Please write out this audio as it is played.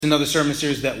Another sermon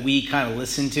series that we kind of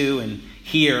listen to and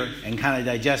hear and kind of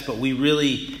digest, but we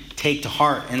really take to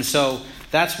heart. And so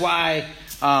that's why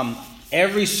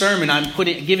every sermon I'm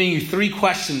giving you 3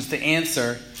 questions to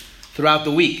answer throughout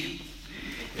the week.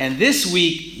 And this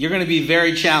week, you're going to be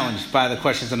very challenged by the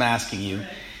questions I'm asking you.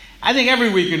 I think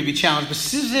every week you're going to be challenged, but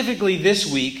specifically this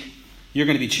week, you're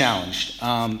going to be challenged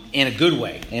in a good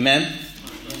way. Amen?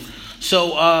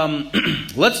 So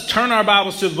let's turn our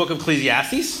Bibles to the book of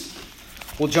Ecclesiastes.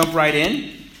 We'll jump right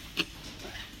in.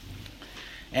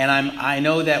 And I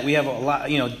know that we have a lot,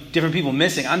 different people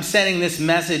missing. I'm sending this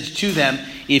message to them.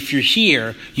 If you're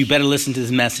here, you better listen to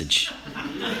this message.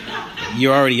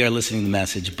 You already are listening to the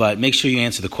message, but make sure you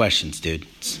answer the questions,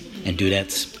 dudes and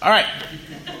dudettes. All right.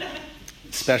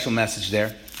 Special message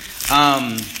there.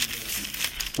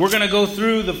 We're going to go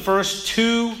through the first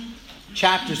 2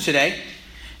 chapters today,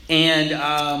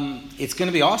 and it's going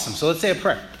to be awesome. So let's say a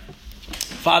prayer.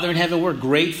 Father in heaven, we're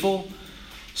grateful,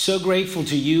 so grateful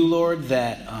to you, Lord,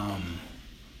 that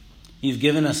you've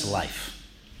given us life.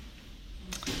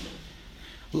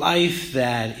 Life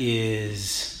that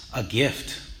is a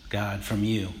gift, God, from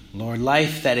you. Lord,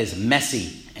 life that is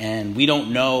messy, and we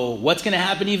don't know what's going to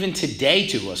happen even today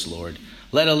to us, Lord,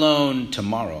 let alone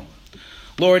tomorrow.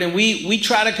 Lord, and we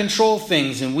try to control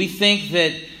things, and we think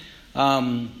that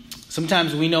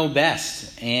sometimes we know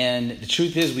best, and the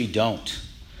truth is we don't.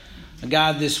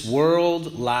 God, this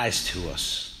world lies to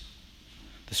us.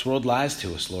 This world lies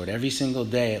to us, Lord. Every single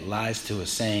day it lies to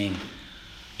us saying,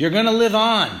 you're going to live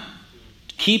on.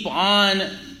 Keep on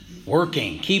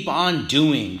working. Keep on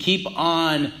doing. Keep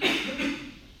on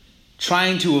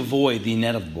trying to avoid the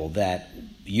inevitable that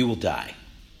you will die.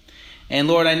 And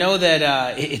Lord, I know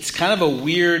that it's kind of a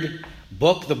weird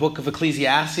book, the book of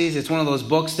Ecclesiastes. It's one of those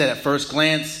books that at first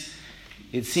glance,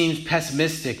 it seems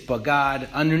pessimistic. But God,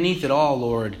 underneath it all,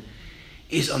 Lord,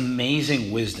 is amazing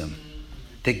wisdom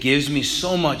that gives me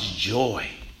so much joy.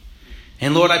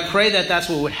 And Lord, I pray that that's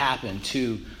what would happen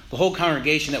to the whole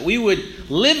congregation, that we would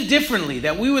live differently,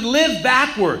 that we would live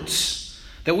backwards,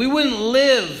 that we wouldn't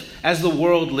live as the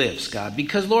world lives, God.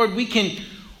 Because, Lord, we can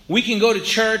go to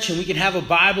church and we can have a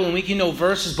Bible and we can know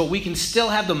verses, but we can still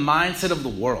have the mindset of the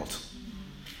world.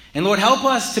 And Lord, help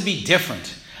us to be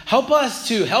different. Help us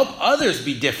to help others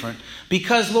be different.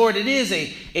 Because, Lord, it is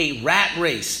a rat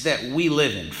race that we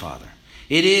live in, Father.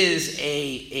 It is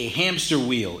a hamster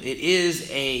wheel. It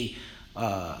is if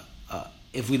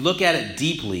we look at it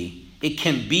deeply, it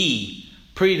can be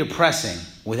pretty depressing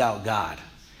without God.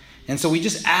 And so we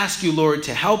just ask you, Lord,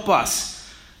 to help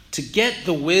us to get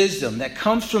the wisdom that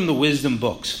comes from the wisdom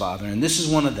books, Father. And this is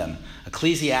one of them,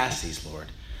 Ecclesiastes, Lord.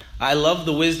 I love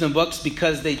the wisdom books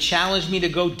because they challenge me to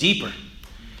go deeper.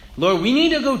 Lord, we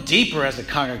need to go deeper as a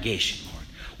congregation, Lord.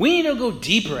 We need to go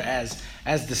deeper as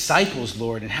disciples,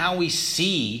 Lord, and how we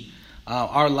see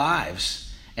our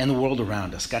lives and the world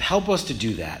around us. God, help us to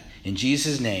do that. In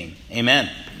Jesus' name, amen.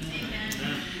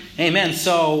 Amen. Amen.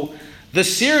 So the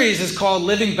series is called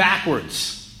Living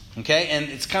Backwards, okay? And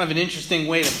it's kind of an interesting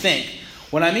way to think.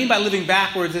 What I mean by living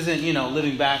backwards isn't,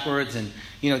 living backwards and,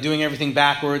 doing everything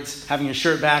backwards, having your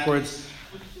shirt backwards.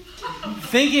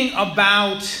 Thinking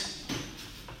about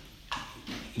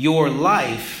your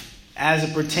life as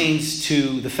it pertains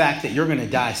to the fact that you're going to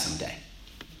die someday.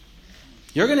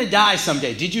 You're going to die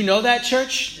someday. Did you know that,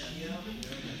 church?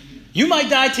 You might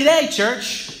die today,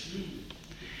 church.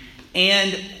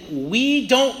 And we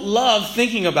don't love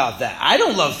thinking about that. I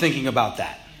don't love thinking about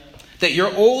that. That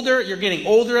you're older, you're getting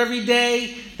older every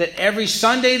day, that every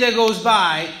Sunday that goes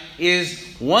by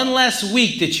is one less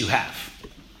week that you have.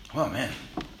 Oh, man,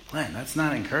 that's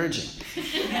not encouraging.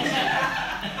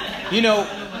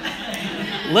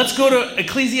 Let's go to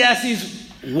Ecclesiastes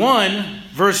 1,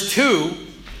 verse 2.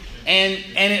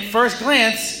 And at first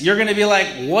glance, you're going to be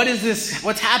like, what is this?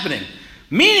 What's happening?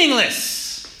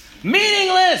 Meaningless.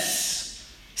 Meaningless,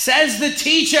 says the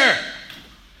teacher.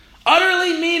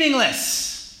 Utterly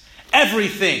meaningless.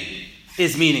 Everything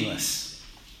is meaningless.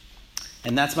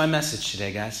 And that's my message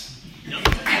today, guys.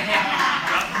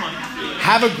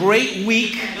 Have a great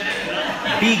week.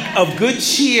 Be of good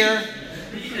cheer.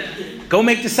 Go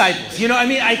make disciples. I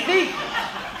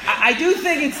do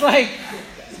think it's like,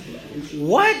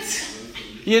 what?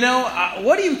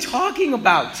 What are you talking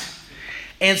about?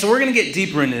 And so we're going to get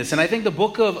deeper into this. And I think the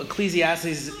book of Ecclesiastes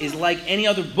is like any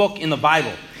other book in the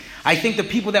Bible. I think the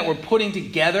people that were putting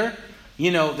together,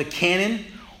 the canon,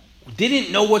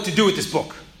 didn't know what to do with this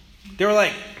book. They were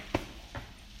like,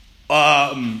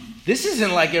 this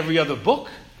isn't like every other book.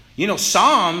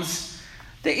 Psalms,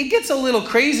 it gets a little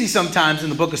crazy sometimes in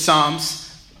the book of Psalms.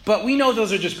 But we know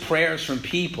those are just prayers from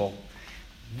people.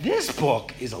 This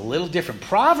book is a little different.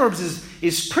 Proverbs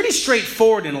is pretty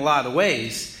straightforward in a lot of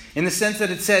ways, in the sense that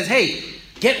it says, hey,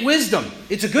 get wisdom.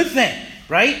 It's a good thing,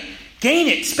 right? Gain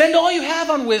it. Spend all you have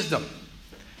on wisdom.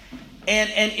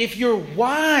 And if you're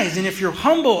wise, and if you're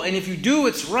humble, and if you do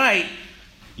what's right,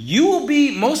 you will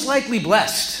be most likely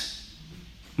blessed.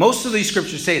 Most of these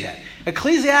scriptures say that.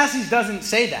 Ecclesiastes doesn't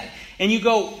say that. And you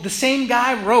go, the same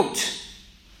guy wrote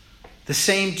the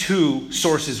same two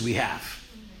sources we have.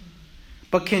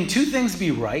 But can two things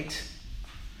be right?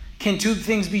 Can two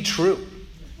things be true?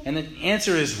 And the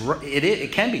answer is,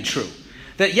 it can be true.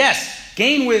 That yes,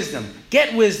 gain wisdom,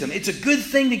 get wisdom. It's a good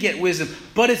thing to get wisdom,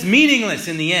 but it's meaningless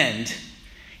in the end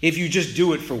if you just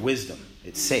do it for wisdom,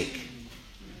 its sake.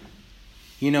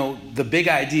 You know, the big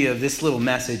idea of this little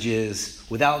message is,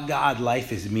 without God,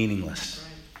 life is meaningless.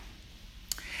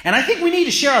 And I think we need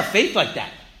to share our faith like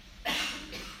that.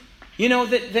 You know,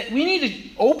 that we need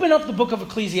to open up the book of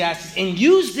Ecclesiastes and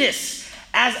use this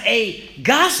as a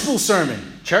gospel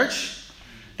sermon, church.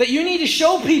 That you need to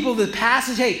show people the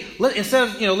passage, hey, instead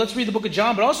of, let's read the book of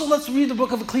John, but also let's read the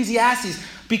book of Ecclesiastes.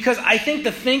 Because I think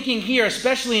the thinking here,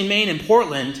 especially in Maine and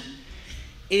Portland,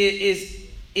 is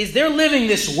they're living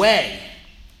this way.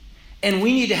 And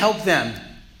we need to help them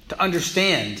to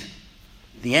understand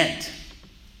the end.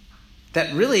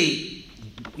 That really,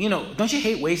 don't you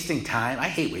hate wasting time? I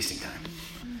hate wasting time.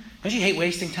 Don't you hate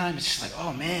wasting time? It's just like,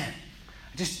 oh man,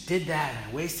 I just did that and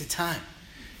I wasted time.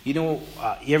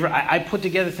 I put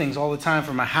together things all the time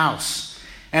for my house.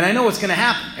 And I know what's going to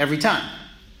happen every time.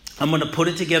 I'm going to put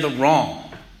it together wrong.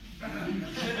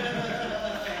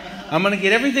 I'm going to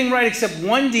get everything right except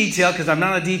one detail because I'm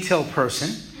not a detail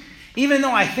person. Even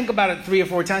though I think about it 3 or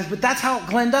 4 times. But that's how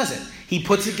Glenn does it. He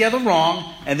puts it together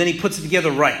wrong and then he puts it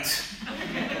together right.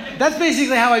 That's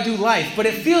basically how I do life. But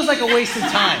it feels like a waste of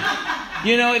time.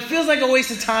 It feels like a waste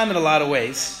of time in a lot of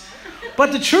ways.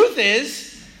 But the truth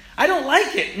is, I don't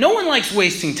like it. No one likes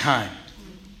wasting time.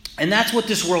 And that's what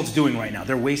this world's doing right now.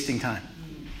 They're wasting time.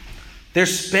 They're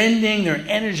spending their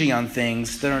energy on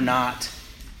things that are not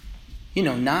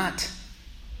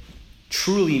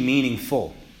truly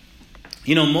meaningful.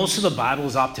 Most of the Bible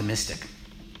is optimistic.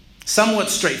 Somewhat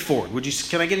straightforward.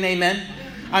 Can I get an amen?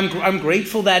 I'm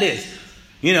grateful that is.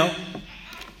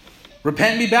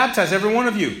 Repent and be baptized, every one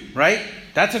of you, right?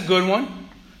 That's a good one.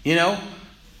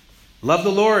 Love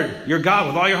the Lord, your God,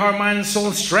 with all your heart, mind, and soul,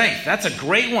 and strength. That's a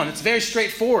great one. It's very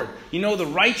straightforward. The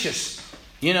righteous.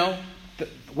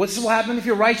 What's will happen if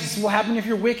you're righteous? What will happen if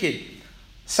you're wicked?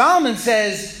 Solomon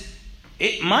says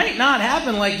it might not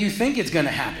happen like you think it's going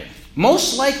to happen.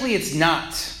 Most likely it's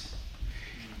not.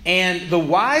 And the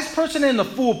wise person and the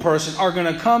fool person are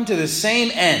going to come to the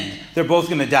same end. They're both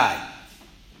going to die.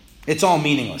 It's all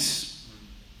meaningless.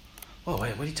 Oh,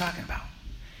 wait, what are you talking about?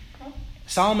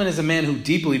 Solomon is a man who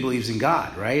deeply believes in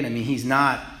God, right? I mean, he's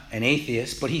not an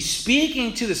atheist, but he's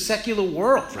speaking to the secular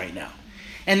world right now.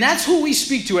 And that's who we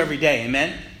speak to every day,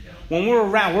 amen? When we're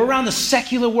around the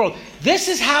secular world. This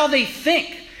is how they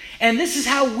think. And this is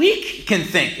how we can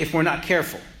think if we're not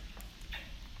careful.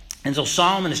 And so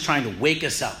Solomon is trying to wake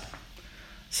us up.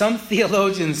 Some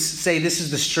theologians say this is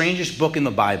the strangest book in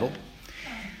the Bible.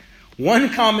 One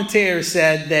commentator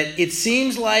said that it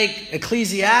seems like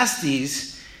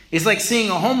Ecclesiastes is like seeing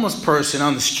a homeless person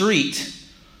on the street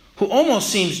who almost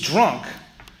seems drunk,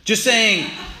 just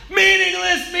saying,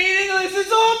 meaningless,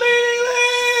 it's all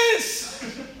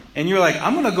meaningless. And you're like,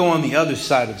 I'm going to go on the other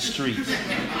side of the street.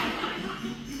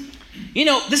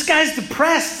 This guy's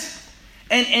depressed.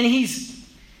 And he's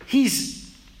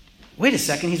wait a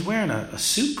second, he's wearing a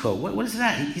suit coat. What is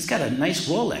that? He's got a nice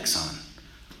Rolex on.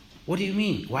 What do you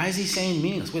mean? Why is he saying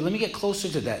meaningless? Wait, let me get closer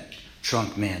to that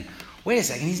drunk man. Wait a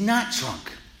second, he's not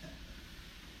drunk.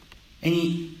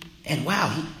 And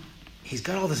wow, he's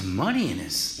got all this money in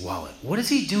his wallet. What is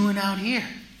he doing out here?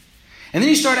 And then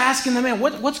you start asking the man,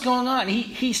 what's going on?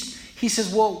 He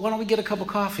says, well, why don't we get a cup of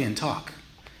coffee and talk?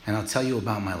 And I'll tell you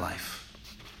about my life.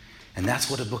 And that's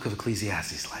what a book of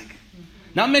Ecclesiastes is like.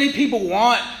 Not many people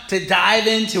want to dive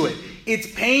into it.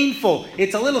 It's painful.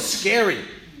 It's a little scary.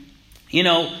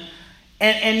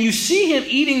 And you see him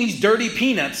eating these dirty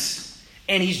peanuts,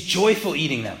 and he's joyful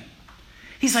eating them.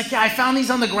 He's like, yeah, I found these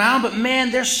on the ground, but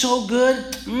man, they're so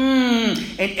good.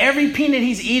 And every peanut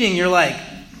he's eating, you're like,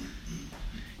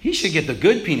 he should get the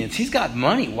good peanuts. He's got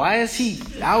money. Why is he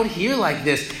out here like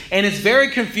this? And it's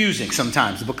very confusing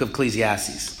sometimes, the book of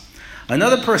Ecclesiastes.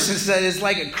 Another person said it's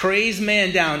like a crazed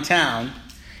man downtown.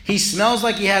 He smells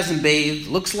like he hasn't bathed,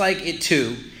 looks like it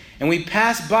too. And we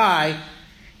pass by,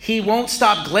 he won't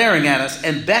stop glaring at us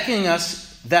and beckoning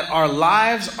us that our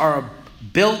lives are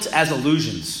built as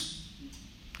illusions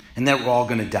and that we're all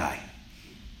going to die.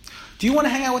 Do you want to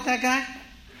hang out with that guy?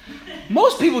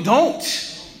 Most people don't.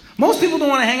 Most people don't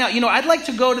want to hang out. I'd like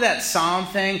to go to that psalm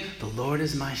thing. The Lord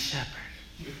is my shepherd.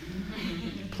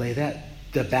 Play the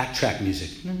backtrack music.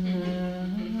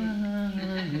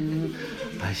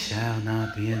 I shall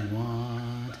not be in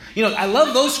want. I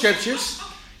love those scriptures.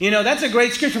 That's a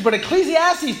great scripture. But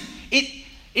Ecclesiastes,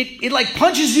 it like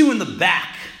punches you in the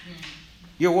back.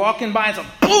 You're walking by and it's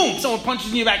like, boom, someone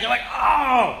punches in your back. You're like,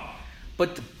 oh.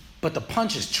 But the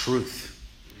punch is truth.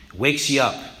 It wakes you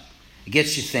up. It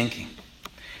gets you thinking.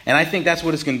 And I think that's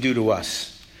what it's going to do to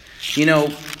us.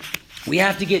 We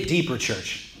have to get deeper,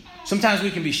 church. Sometimes we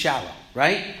can be shallow,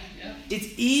 right? Yeah. It's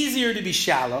easier to be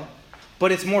shallow,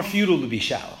 but it's more futile to be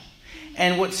shallow.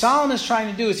 And what Solomon's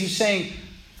trying to do is he's saying,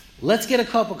 let's get a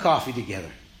cup of coffee together.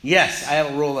 Yes, I have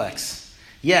a Rolex.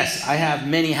 Yes, I have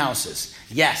many houses.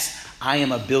 Yes, I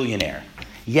am a billionaire.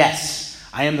 Yes,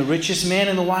 I am the richest man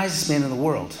and the wisest man in the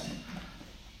world.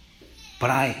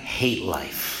 But I hate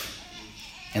life.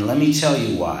 And let me tell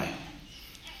you why.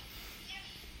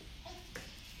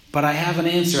 But I have an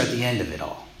answer at the end of it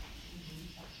all.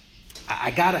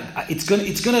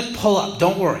 It's gonna pull up.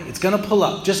 Don't worry. It's gonna pull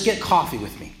up. Just get coffee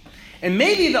with me. And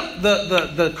maybe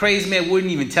the crazed man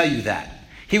wouldn't even tell you that.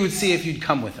 He would see if you'd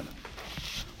come with him.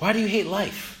 Why do you hate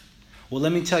life? Well,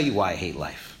 let me tell you why I hate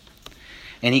life.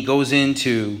 And he goes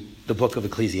into the book of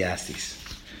Ecclesiastes.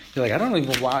 You're like, I don't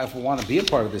even want to be a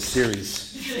part of this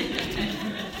series.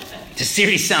 The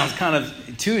series sounds kind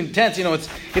of too intense.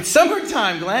 It's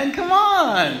summertime, Glenn. Come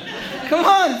on.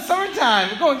 It's summertime.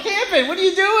 We're going camping. What are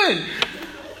you doing?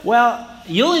 Well,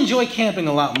 you'll enjoy camping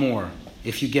a lot more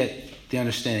if you get the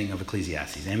understanding of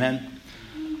Ecclesiastes. Amen?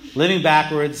 Living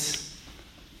backwards,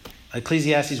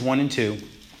 Ecclesiastes 1 and 2.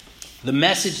 The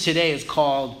message today is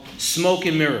called Smoke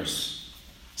and Mirrors.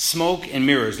 Smoke and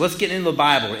Mirrors. Let's get into the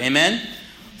Bible. Amen?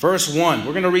 Verse 1.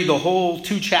 We're going to read the whole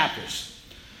 2 chapters.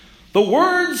 The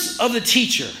words of the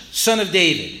teacher, son of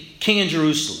David, king in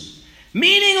Jerusalem.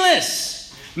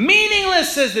 Meaningless.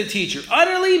 Meaningless, says the teacher.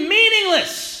 Utterly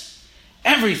meaningless.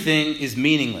 Everything is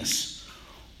meaningless.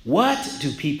 What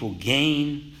do people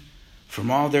gain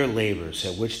from all their labors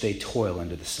at which they toil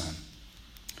under the sun?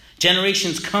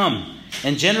 Generations come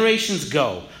and generations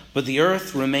go, but the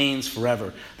earth remains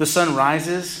forever. The sun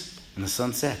rises and the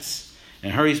sun sets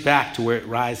and hurries back to where it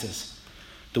rises.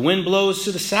 The wind blows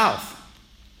to the south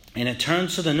and it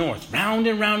turns to the north. Round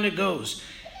and round it goes,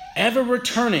 ever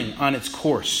returning on its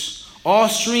course. All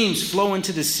streams flow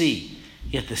into the sea,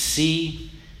 yet the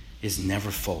sea is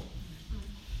never full.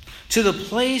 To the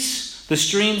place the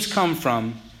streams come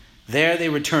from, there they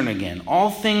return again.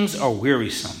 All things are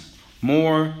wearisome,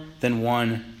 more than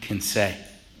one can say.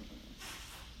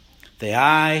 The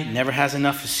eye never has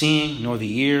enough of seeing, nor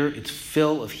the ear its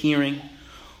fill of hearing.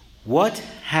 What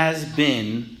has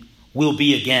been will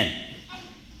be again.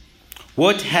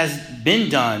 What has been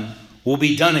done will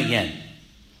be done again.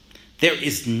 There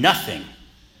is nothing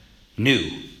new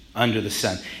under the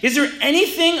sun. Is there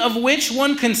anything of which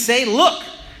one can say, look,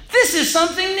 this is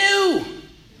something new?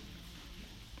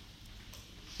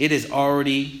 It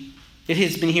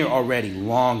has been here already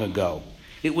long ago.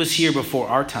 It was here before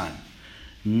our time.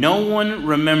 No one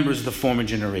remembers the former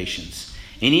generations,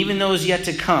 and even those yet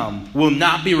to come will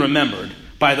not be remembered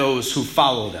by those who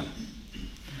follow them.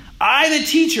 I, the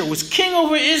teacher, was king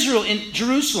over Israel in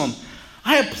Jerusalem.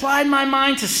 I applied my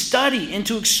mind to study and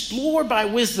to explore by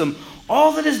wisdom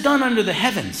all that is done under the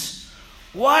heavens.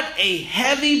 What a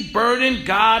heavy burden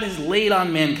God has laid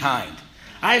on mankind.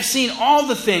 I have seen all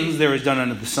the things there is done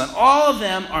under the sun. All of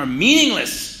them are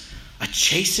meaningless, a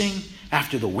chasing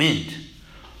after the wind.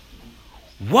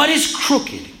 What is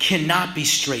crooked cannot be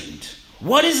straightened.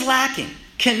 What is lacking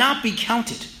cannot be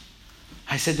counted.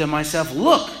 I said to myself,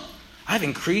 look, I've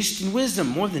increased in wisdom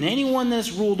more than anyone that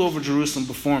has ruled over Jerusalem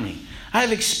before me. I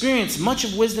have experienced much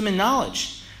of wisdom and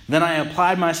knowledge. Then I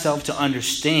applied myself to the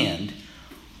understanding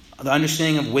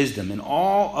of wisdom and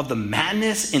all of the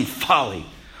madness and folly.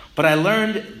 But I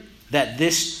learned that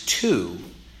this too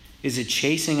is a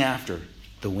chasing after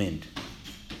the wind.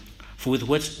 For with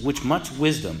which much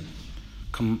wisdom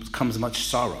comes much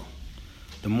sorrow.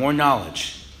 The more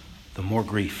knowledge, the more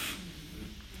grief.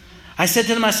 I said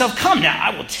to myself, come now,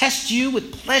 I will test you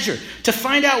with pleasure to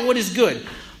find out what is good.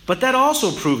 But that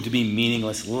also proved to be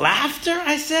meaningless. Laughter,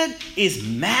 I said, is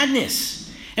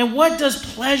madness. And what does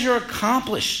pleasure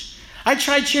accomplish? I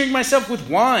tried cheering myself with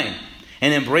wine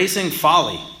and embracing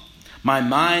folly. My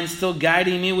mind still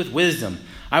guiding me with wisdom.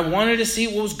 I wanted to see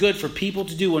what was good for people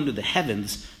to do under the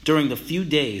heavens during the few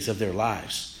days of their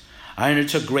lives. I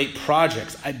undertook great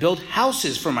projects. I built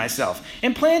houses for myself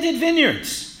and planted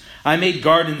vineyards. I made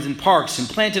gardens and parks and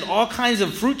planted all kinds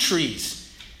of fruit trees.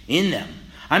 in them.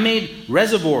 I made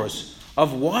reservoirs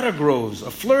of water groves,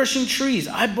 of flourishing trees.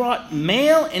 I brought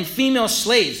male and female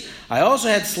slaves. I also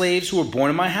had slaves who were born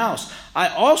in my house. I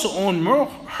also owned more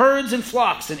herds and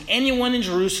flocks than anyone in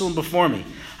Jerusalem before me.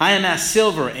 I amassed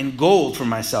silver and gold for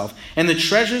myself, and the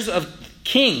treasures of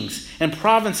kings and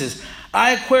provinces.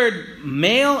 I acquired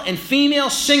male and female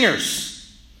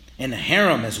singers, and a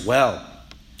harem as well,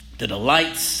 the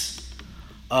delights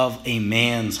of a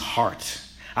man's heart.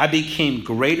 I became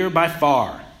greater by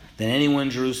far than anyone in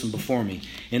Jerusalem before me.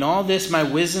 In all this, my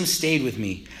wisdom stayed with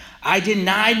me. I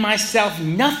denied myself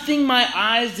nothing my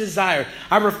eyes desired.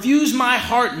 I refused my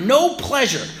heart no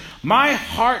pleasure. My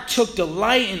heart took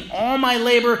delight in all my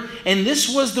labor, and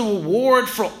this was the reward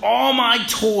for all my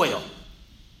toil.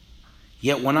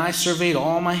 Yet when I surveyed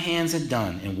all my hands had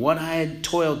done and what I had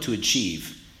toiled to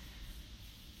achieve,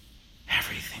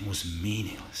 everything was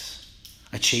meaningless,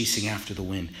 a chasing after the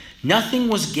wind. Nothing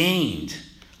was gained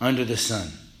under the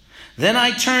sun. Then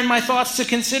I turned my thoughts to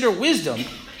consider wisdom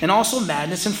and also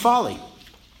madness and folly.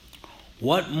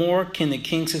 What more can the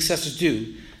king's successors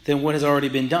do than what has already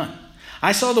been done?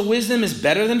 I saw the wisdom is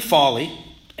better than folly.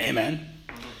 Amen.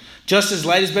 Just as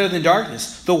light is better than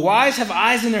darkness. The wise have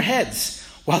eyes in their heads,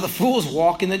 while the fools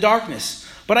walk in the darkness.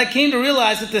 But I came to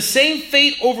realize that the same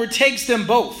fate overtakes them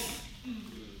both.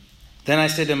 Then I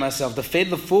said to myself, the fate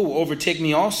of the fool will overtake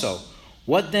me also.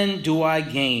 What then do I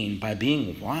gain by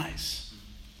being wise?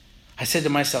 I said to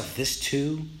myself, this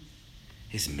too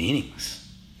is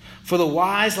meaningless. For the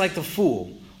wise, like the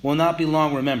fool, will not be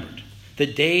long remembered. The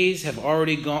days have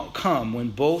already come when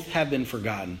both have been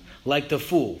forgotten. Like the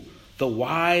fool, the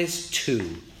wise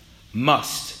too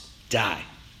must die.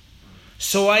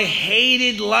 So I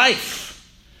hated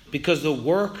life because the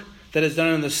work that is done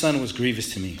under the sun was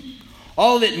grievous to me.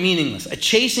 All of it meaningless, a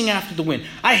chasing after the wind.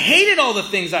 I hated all the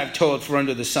things I've toiled for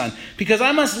under the sun because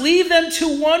I must leave them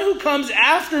to one who comes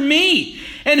after me.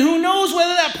 And who knows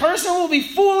whether that person will be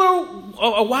fool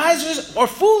or wise or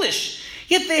foolish.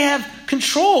 Yet they have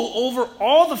control over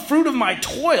all the fruit of my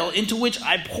toil into which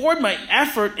I poured my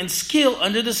effort and skill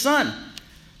under the sun.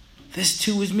 This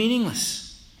too is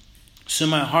meaningless. So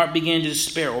my heart began to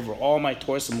despair over all my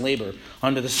toilsome labor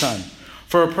under the sun.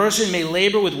 For a person may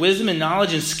labor with wisdom and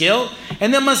knowledge and skill,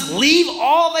 and then must leave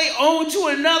all they own to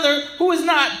another who has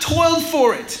not toiled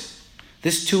for it.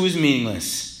 This too is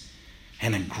meaningless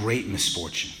and a great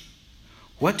misfortune.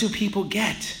 What do people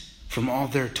get from all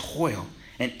their toil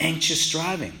and anxious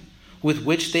striving with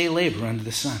which they labor under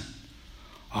the sun?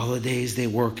 All the days they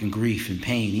work in grief and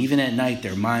pain. Even at night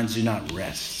their minds do not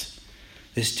rest.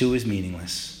 This too is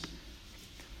meaningless.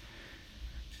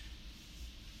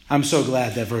 I'm so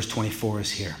glad that verse 24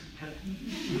 is here.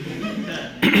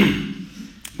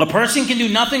 A person can do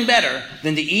nothing better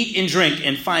than to eat and drink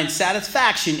and find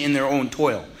satisfaction in their own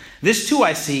toil. This too,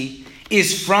 I see,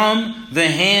 is from the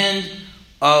hand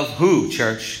of who,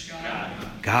 church?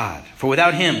 God. For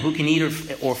without him, who can eat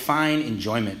or find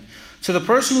enjoyment? To the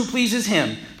person who pleases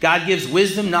him, God gives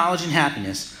wisdom, knowledge, and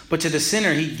happiness. But to the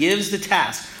sinner, he gives the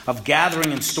task of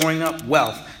gathering and storing up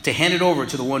wealth to hand it over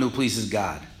to the one who pleases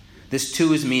God. This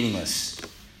too is meaningless,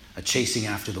 a chasing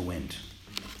after the wind.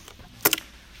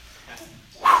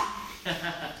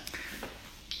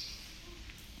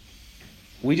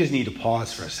 We just need to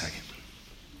pause for a second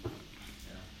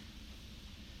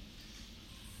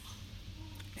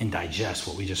and digest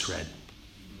what we just read.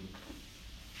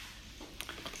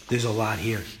 There's a lot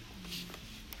here.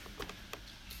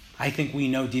 I think we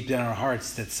know deep down in our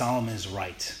hearts that Solomon is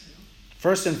right.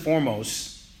 First and foremost,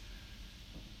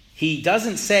 he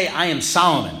doesn't say, I am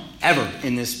Solomon, ever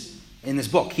in this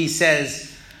book. He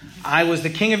says, I was the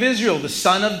king of Israel, the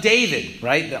son of David,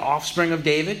 right? The offspring of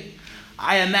David.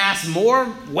 I amassed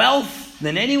more wealth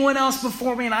than anyone else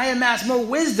before me, and I amassed more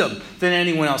wisdom than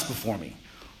anyone else before me.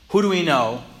 Who do we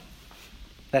know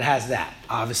that has that?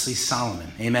 Obviously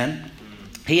Solomon. Amen?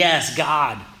 He asked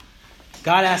God.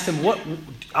 God asked him,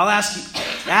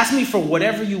 ask me for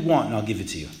whatever you want, and I'll give it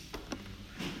to you.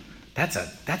 That's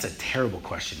a terrible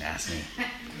question to ask me.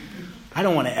 I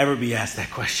don't want to ever be asked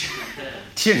that question.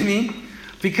 Do you know what I mean?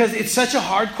 Because it's such a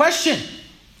hard question.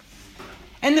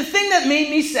 And the thing that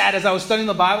made me sad as I was studying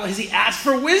the Bible is he asked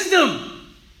for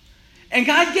wisdom. And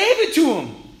God gave it to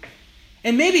him.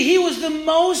 And maybe he was the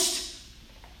most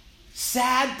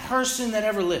sad person that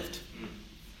ever lived.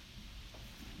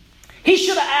 He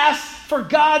should have asked for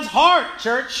God's heart,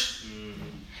 church.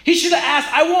 He should have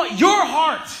asked, I want your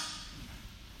heart.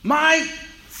 My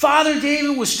father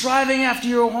David was striving after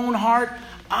your own heart.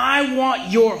 I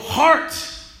want your heart.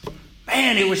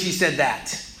 Man, I wish he said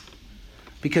that.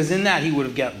 Because in that he would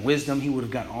have gotten wisdom. He would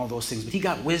have gotten all those things. But he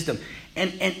got wisdom.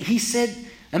 And he said,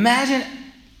 imagine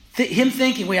Him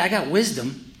thinking, wait, I got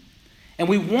wisdom, and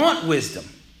we want wisdom.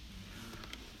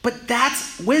 But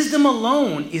wisdom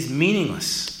alone is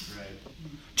meaningless. Right.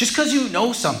 Just because you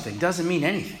know something doesn't mean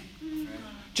anything. Right.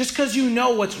 Just because you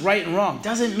know what's right and wrong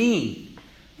doesn't mean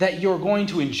that you're going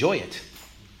to enjoy it.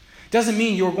 Doesn't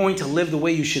mean you're going to live the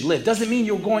way you should live. Doesn't mean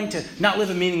you're going to not live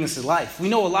a meaningless life. We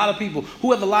know a lot of people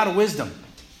who have a lot of wisdom.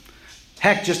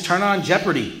 Heck, just turn on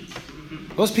Jeopardy.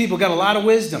 Those people got a lot of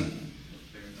wisdom.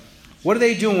 What are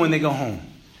they doing when they go home?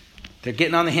 They're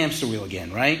getting on the hamster wheel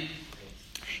again, right?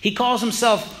 He calls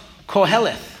himself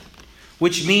Koheleth,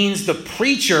 which means the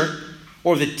preacher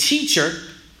or the teacher,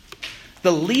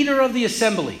 the leader of the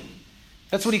assembly.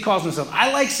 That's what he calls himself.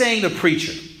 I like saying the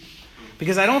preacher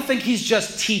because I don't think he's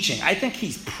just teaching. I think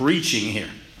he's preaching here.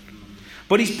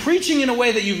 But he's preaching in a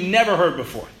way that you've never heard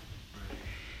before.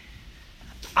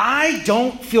 I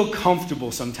don't feel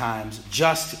comfortable sometimes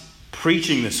just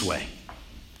preaching this way.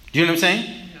 Do you know what I'm saying?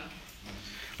 Yeah.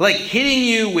 Like hitting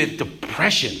you with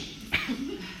depression.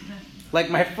 Like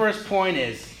my first point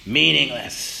is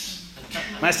meaningless.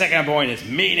 My second point is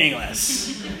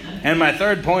meaningless. And my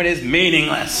third point is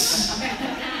meaningless.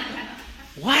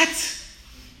 What?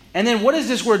 And then what does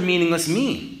this word meaningless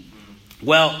mean?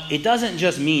 Well, it doesn't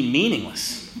just mean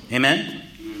meaningless. Amen?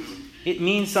 It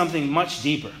means something much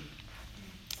deeper.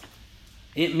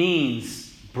 It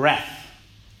means breath,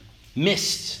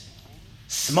 mist,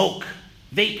 smoke,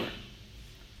 vapor.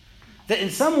 That in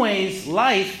some ways,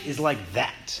 life is like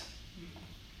that.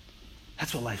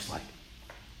 That's what life's like.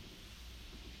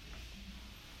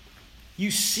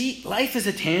 You see, life is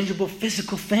a tangible,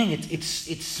 physical thing.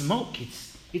 It's smoke.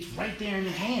 It's right there in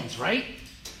your hands, right?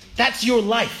 That's your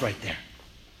life right there.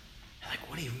 You're like,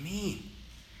 what do you mean?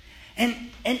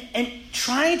 And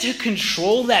trying to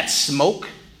control that smoke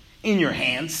in your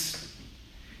hands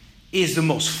is the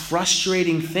most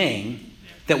frustrating thing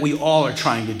that we all are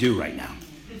trying to do right now.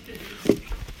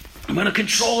 I'm going to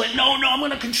control it. No, I'm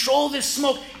going to control this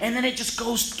smoke. And then it just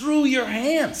goes through your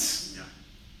hands.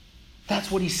 That's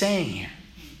what he's saying here.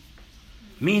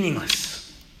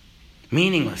 Meaningless.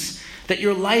 Meaningless. That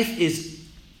your life is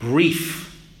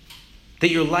brief. That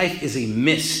your life is a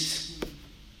mist.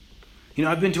 You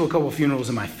know, I've been to a couple of funerals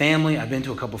in my family. I've been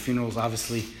to a couple of funerals,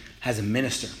 obviously, as a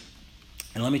minister.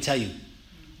 And let me tell you,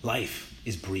 life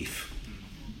is brief.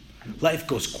 Life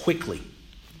goes quickly.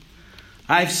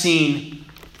 I've seen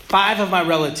 5 of my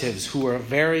relatives who are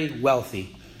very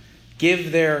wealthy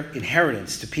give their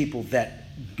inheritance to people that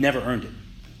never earned it.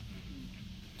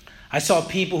 I saw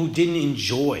people who didn't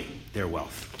enjoy their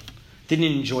wealth, didn't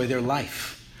enjoy their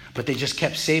life, but they just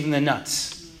kept saving the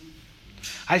nuts.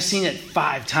 I've seen it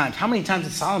 5 times. How many times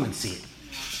did Solomon see it?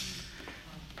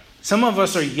 Some of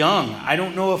us are young. I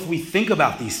don't know if we think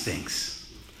about these things.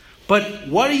 But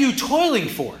what are you toiling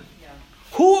for? Yeah.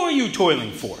 Who are you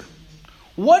toiling for?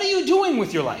 What are you doing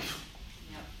with your life?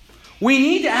 Yeah. We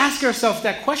need to ask ourselves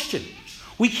that question.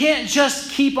 We can't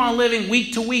just keep on living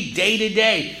week to week, day to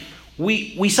day.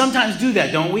 We sometimes do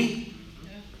that, don't we?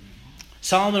 Yeah.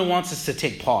 Solomon wants us to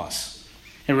take pause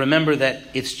and remember that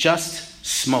it's just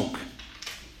smoke.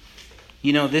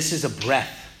 You know, this is a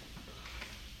breath.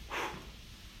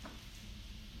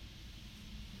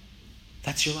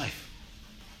 That's your life.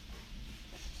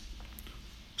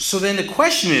 So then the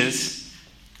question is,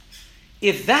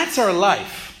 if that's our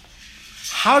life,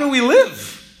 how do we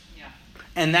live? Yeah.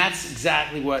 And that's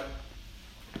exactly what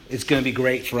is going to be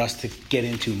great for us to get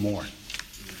into more.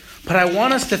 But I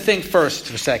want us to think first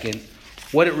for a second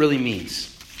what it really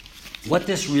means. What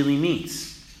this really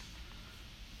means.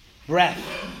 Breath.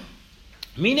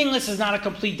 Meaningless is not a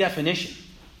complete definition.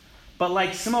 But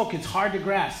like smoke, it's hard to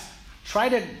grasp. Try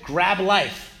to grab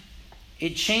life.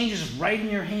 It changes right in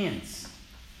your hands.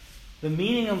 The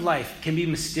meaning of life can be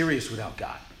mysterious without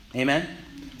God. Amen?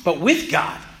 But with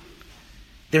God,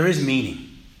 there is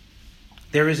meaning.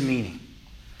 There is meaning.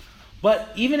 But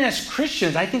even as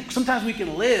Christians, I think sometimes we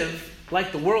can live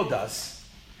like the world does,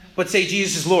 but say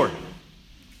Jesus is Lord.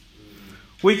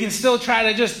 We can still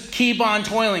try to just keep on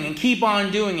toiling and keep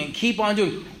on doing and keep on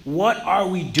doing. What are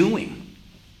we doing?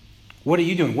 What are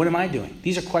you doing? What am I doing?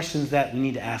 These are questions that we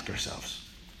need to ask ourselves.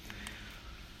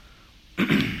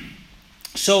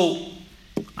 So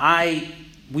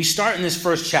we start in this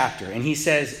first chapter, and he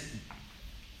says,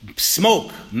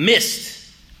 smoke, mist,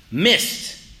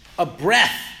 a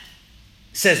breath,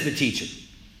 says the teacher.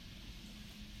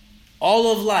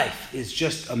 All of life is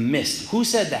just a mist. Who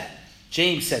said that?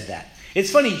 James said that. It's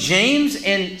funny, James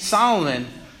and Solomon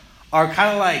are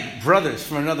kind of like brothers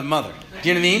from another mother. Do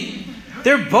you know what I mean?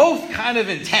 They're both kind of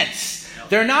intense.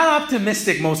 They're not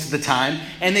optimistic most of the time,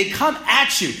 and they come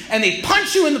at you, and they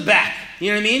punch you in the back.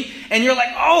 You know what I mean? And you're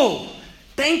like, oh,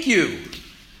 Thank you.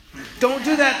 Don't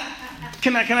do that.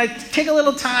 Can I take a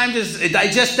little time to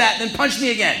digest that and then punch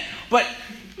me again? But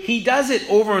he does it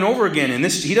over and over again, and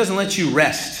he doesn't let you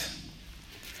rest.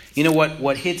 You know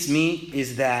what hits me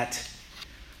is that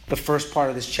the first part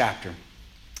of this chapter,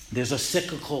 there's a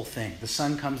cyclical thing. The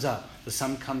sun comes up, the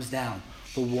sun comes down,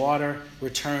 the water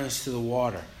returns to the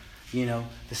water. You know,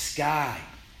 the sky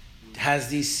has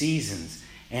these seasons,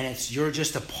 and you're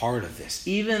just a part of this.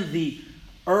 Even the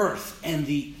earth and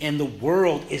the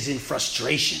world is in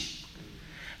frustration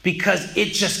because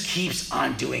it just keeps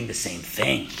on doing the same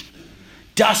thing.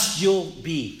 Dust you'll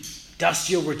be, dust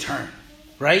you'll return,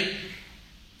 right?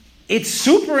 It's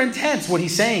super intense what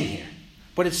he's saying here,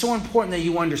 but it's so important that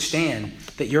you understand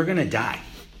that you're going to die.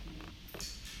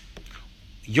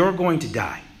 You're going to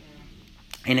die.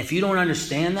 And if you don't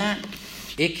understand that,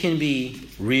 it can be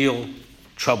real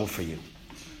trouble for you.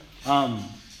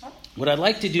 What I'd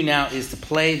like to do now is to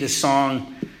play this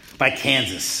song by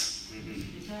Kansas,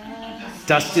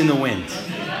 Dust in the Wind.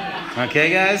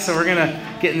 Okay, guys? So we're going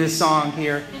to get in this song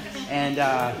here. And,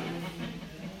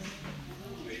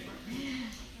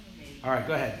 all right,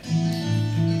 go ahead.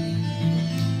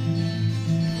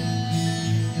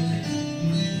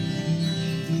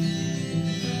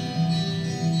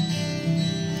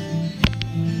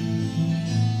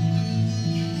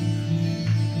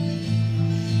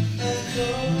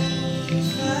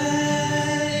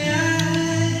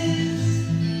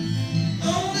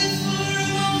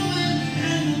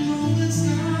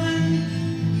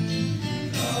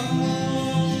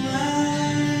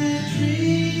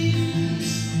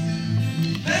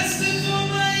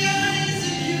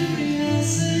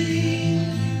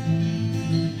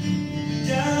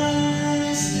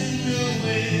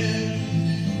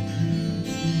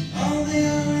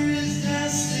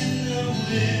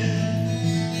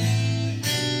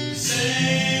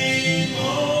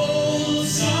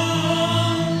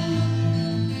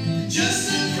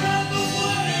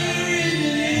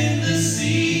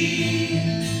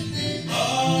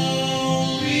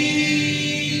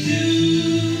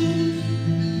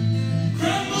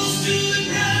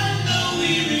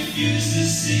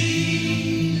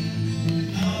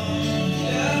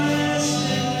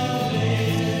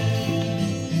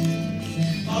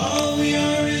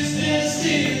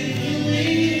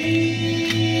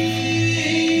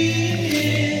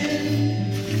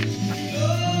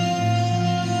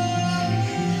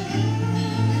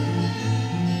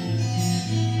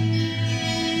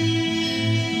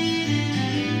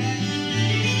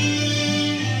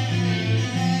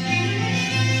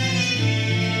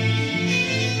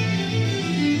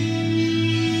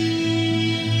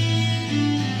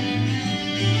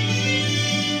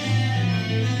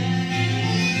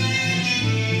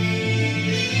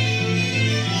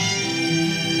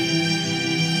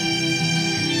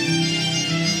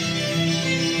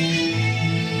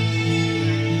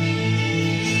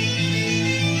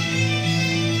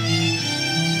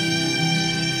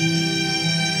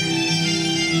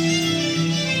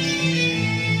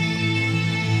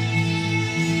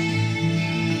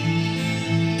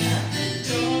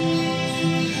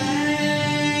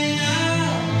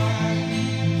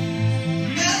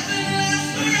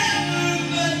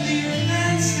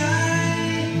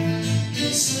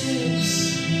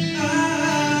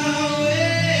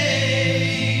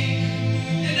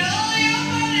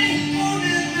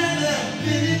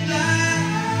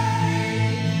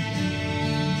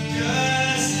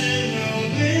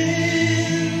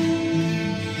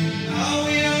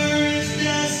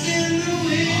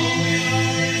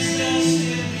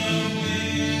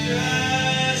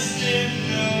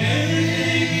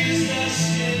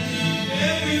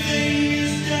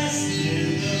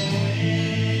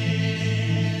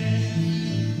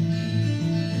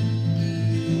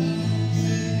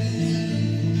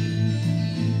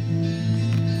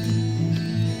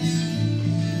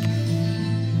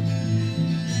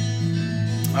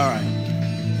 All right.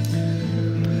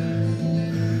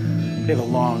 We have a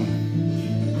long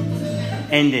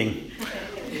ending.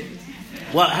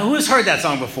 Well, who has heard that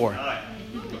song before?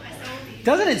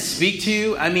 Doesn't it speak to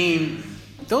you? I mean,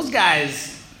 those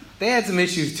guys, they had some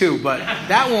issues too, but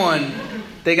that one,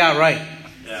 they got right.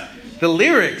 Yeah. The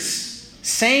lyrics,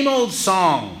 same old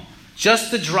song,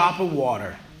 just a drop of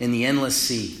water in the endless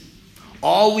sea.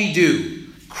 All we do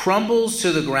crumbles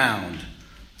to the ground,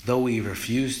 though we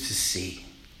refuse to see.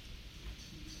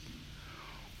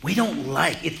 We don't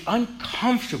like, it's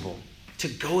uncomfortable to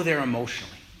go there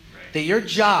emotionally. Right. That your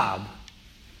job,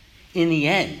 in the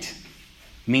end,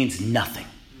 means nothing.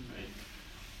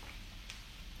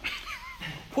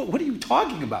 Right. What are you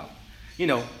talking about? You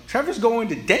know, Trevor's going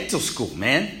to dental school,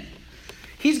 man.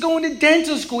 He's going to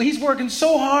dental school. He's working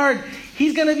so hard.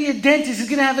 He's going to be a dentist. He's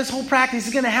going to have his whole practice.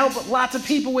 He's going to help lots of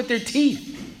people with their teeth.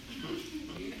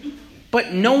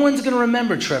 But no one's going to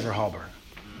remember Trevor Hallberg.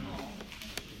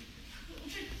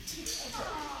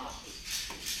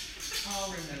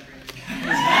 I'll remember.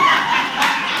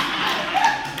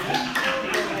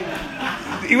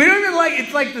 We don't even like,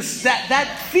 it's like this,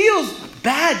 that feels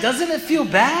bad. Doesn't it feel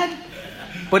bad?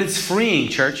 But it's freeing,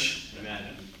 church. Amen.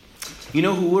 You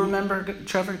know who will remember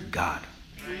Trevor? God.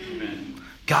 Amen.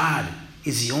 God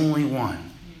is the only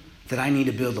one that I need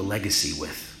to build a legacy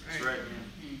with. That's right.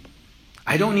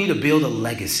 I don't need to build a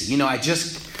legacy. You know,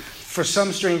 for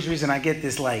some strange reason, I get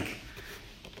this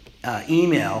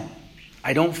email.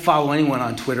 I don't follow anyone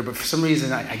on Twitter, but for some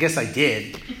reason, I guess I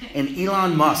did. And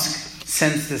Elon Musk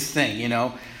sends this thing, you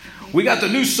know. We got the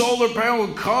new solar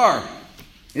powered car.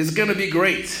 It's going to be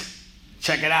great.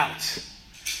 Check it out.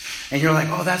 And you're like,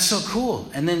 oh, that's so cool.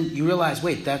 And then you realize,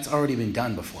 wait, that's already been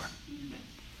done before.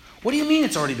 What do you mean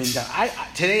it's already been done?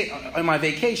 Today, on my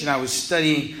vacation, I was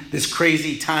studying this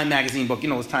crazy Time magazine book. You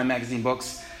know those Time magazine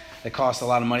books that cost a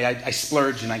lot of money? I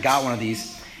splurged and I got one of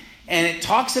these. And it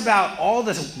talks about all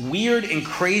this weird and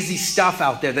crazy stuff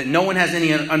out there that no one has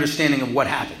any understanding of what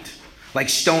happened. Like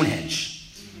Stonehenge.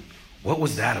 What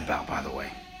was that about, by the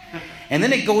way? And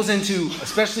then it goes into,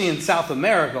 especially in South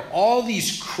America, all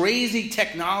these crazy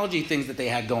technology things that they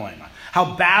had going on.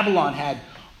 How Babylon had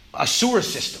a sewer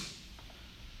system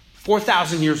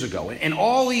 4,000 years ago. And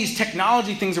all these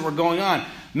technology things that were going on.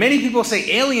 Many people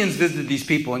say aliens visited these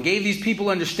people and gave these people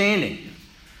understanding.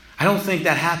 I don't think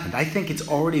that happened. I think it's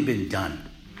already been done.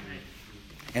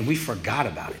 And we forgot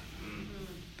about it.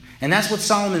 And that's what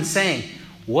Solomon's saying.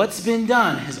 What's been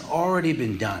done has already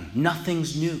been done.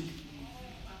 Nothing's new.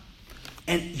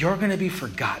 And you're going to be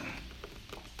forgotten.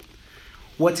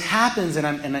 What happens,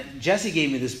 and Jesse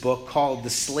gave me this book called The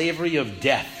Slavery of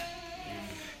Death.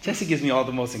 Jesse gives me all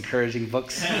the most encouraging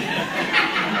books.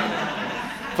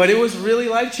 But it was really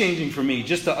life-changing for me.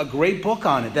 Just a great book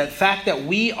on it. That fact that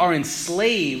we are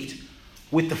enslaved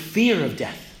with the fear of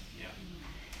death. Yeah.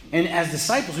 And as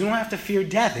disciples, we don't have to fear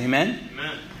death. Amen?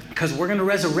 Amen. Because we're going to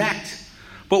resurrect.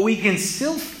 But we can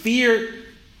still fear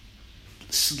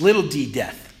little d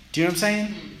death. Do you know what I'm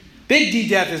saying? Big D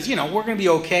death is, we're going to be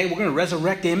okay. We're going to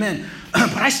resurrect. Amen.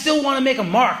 But I still want to make a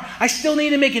mark. I still need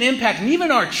to make an impact. And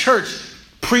even our church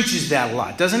preaches that a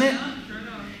lot, doesn't it?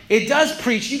 It does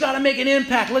preach. You got to make an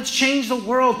impact. Let's change the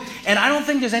world. And I don't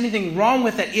think there's anything wrong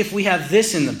with that if we have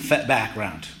this in the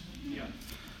background. Yeah.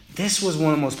 This was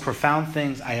one of the most profound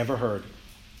things I ever heard.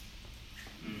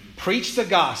 Preach the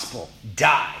gospel.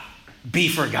 Die. Be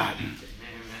forgotten.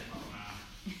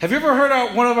 Have you ever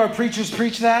heard one of our preachers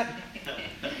preach that?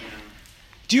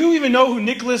 Do you even know who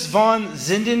Nicholas von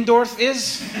Zinzendorf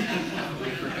is?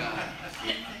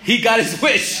 He got his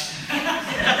wish.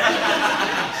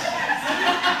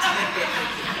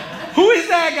 Who is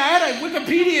that guy? I had to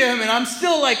Wikipedia him and I'm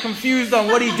still confused on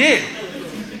what he did.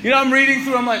 I'm reading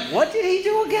through, I'm like, what did he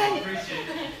do again?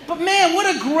 But man,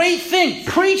 what a great thing.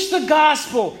 Preach the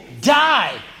gospel.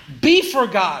 Die. Be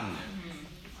forgotten.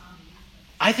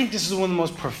 I think this is one of the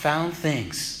most profound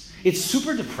things. It's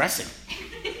super depressing.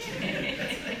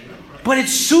 But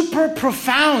it's super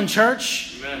profound,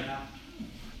 church. Amen.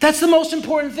 That's the most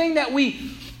important thing that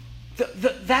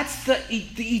that's the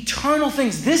eternal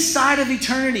things. This side of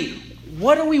eternity.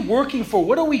 What are we working for?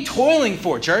 What are we toiling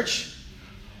for, church?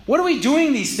 What are we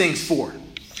doing these things for?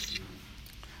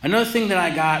 Another thing that I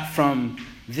got from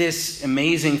this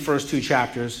amazing first 2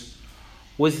 chapters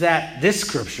was that this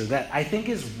scripture that I think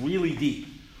is really deep.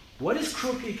 What is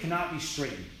crooked cannot be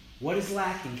straightened. What is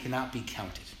lacking cannot be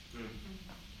counted.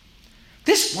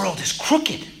 This world is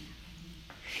crooked.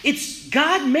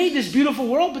 God made this beautiful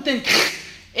world, but then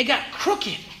it got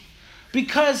crooked.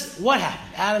 Because what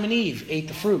happened? Adam and Eve ate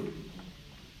the fruit.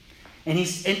 And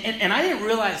I didn't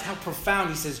realize how profound.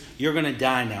 He says, you're going to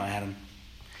die now, Adam.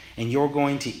 And you're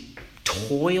going to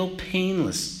toil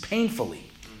painfully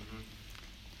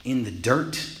in the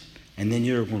dirt. And then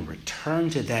you're going to return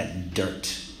to that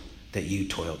dirt that you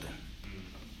toiled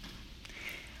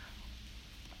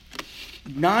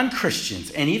in.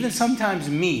 Non-Christians, and even sometimes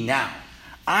me now,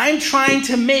 I'm trying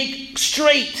to make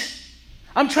straight.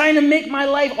 I'm trying to make my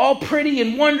life all pretty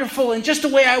and wonderful and just the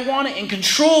way I want it and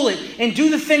control it and do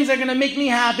the things that are going to make me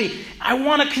happy. I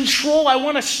want to control. I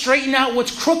want to straighten out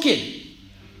what's crooked.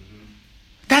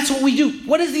 That's what we do.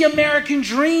 What is the American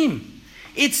dream?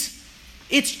 It's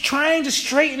trying to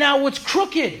straighten out what's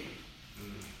crooked.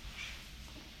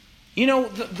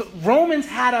 The Romans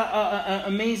had an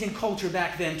amazing culture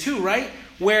back then too, right?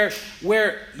 where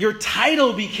your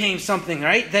title became something,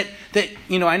 right? That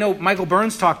I know Michael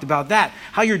Burns talked about that,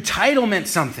 how your title meant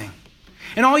something.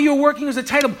 And all you were working was a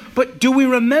title. But do we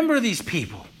remember these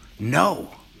people? No.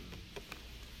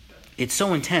 It's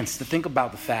so intense to think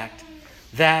about the fact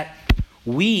that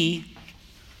we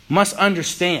must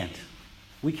understand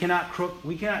we cannot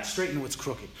straighten what's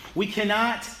crooked. We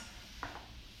cannot,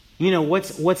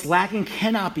 what's lacking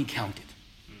cannot be counted.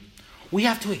 We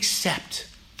have to accept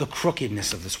the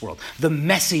crookedness of this world, the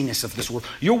messiness of this world.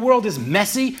 Your world is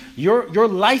messy. Your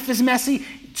life is messy.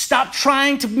 Stop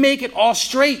trying to make it all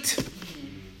straight.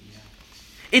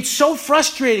 It's so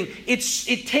frustrating.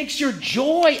 It takes your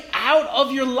joy out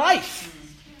of your life.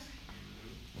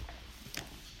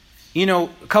 A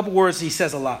couple words he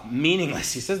says a lot.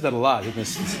 Meaningless. He says that a lot.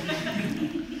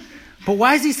 But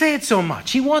why does he say it so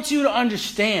much? He wants you to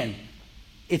understand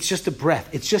it's just a breath.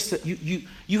 It's just that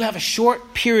you have a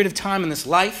short period of time in this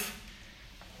life.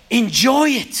 Enjoy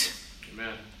it.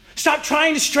 Amen. Stop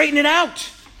trying to straighten it out.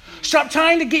 Stop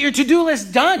trying to get your to-do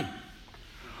list done.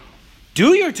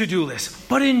 Do your to-do list,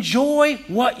 but enjoy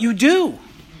what you do.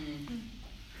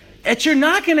 You're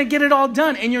not going to get it all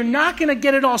done, and you're not going to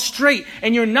get it all straight,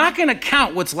 and you're not going to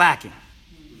count what's lacking.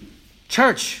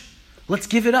 Church, let's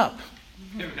give it up.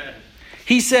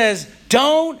 He says,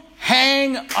 don't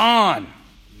hang on.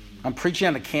 I'm preaching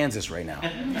on to Kansas right now.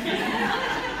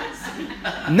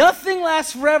 Nothing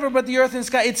lasts forever but the earth and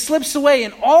sky. It slips away,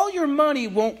 and all your money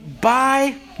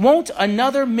won't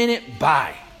another minute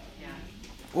buy.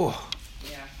 Oh,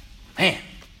 man.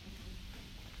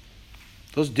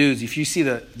 Those dudes, if you see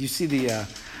the,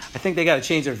 I think they got to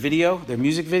change their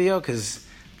music video, because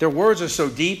their words are so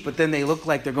deep, but then they look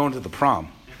like they're going to the prom.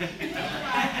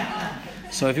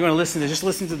 So if you want to listen just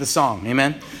listen to the song,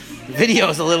 amen? The video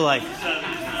is a little like,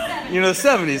 the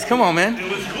 70s. Come on, man.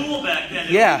 It was cool back then.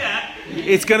 Yeah.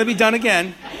 It's going to be done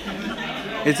again.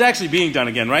 It's actually being done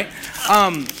again, right?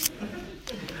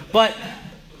 But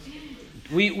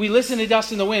we listen to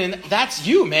Dust in the Wind, and that's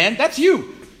you, man. That's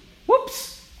you. Whoops.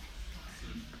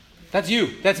 That's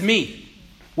you. That's me.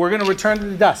 We're going to return to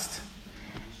the dust.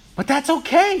 But that's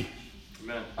okay.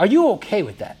 Amen. Are you okay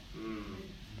with that?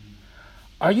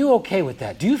 Are you okay with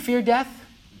that? Do you fear death?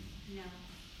 No.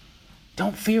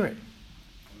 Don't fear it.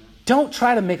 Don't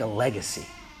try to make a legacy.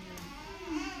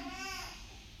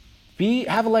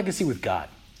 Have a legacy with God.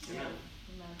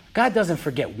 God doesn't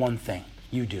forget one thing.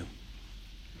 You do.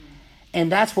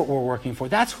 And that's what we're working for.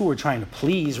 That's who we're trying to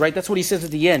please, right? That's what he says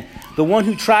at the end. The one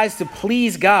who tries to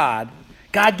please God,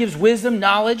 God gives wisdom,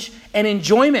 knowledge, and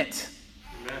enjoyment.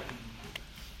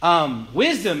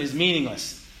 Wisdom is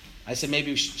meaningless. I said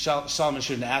maybe Solomon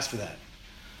shouldn't ask for that.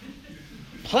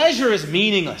 Pleasure is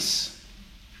meaningless.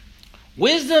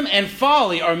 Wisdom and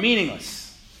folly are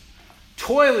meaningless.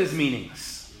 Toil is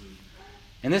meaningless.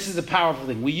 And this is a powerful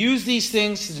thing. We use these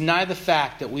things to deny the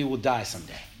fact that we will die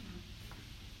someday.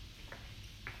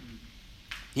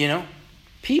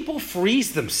 People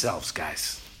freeze themselves,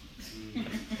 guys.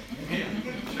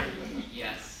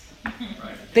 Yes.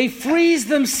 They freeze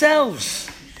themselves.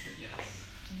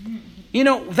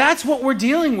 That's what we're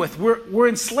dealing with. We're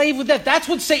enslaved with that. That's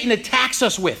what Satan attacks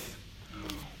us with.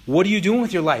 What are you doing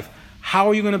with your life? How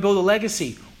are you going to build a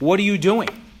legacy? What are you doing?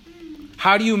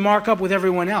 How do you mark up with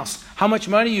everyone else? How much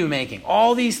money are you making?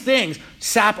 All these things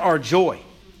sap our joy.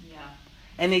 Yeah.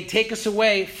 And they take us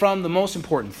away from the most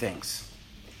important things.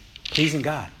 Pleasing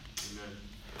God. Amen.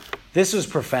 This was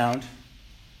profound.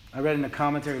 I read in a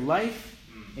commentary, life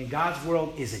in God's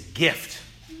world is a gift,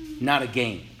 not a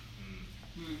gain.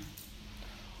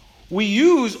 We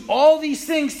use all these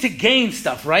things to gain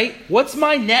stuff, right? What's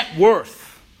my net worth?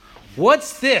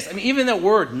 What's this? Even that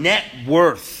word, net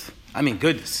worth.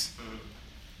 Goodness.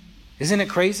 Isn't it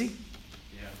crazy?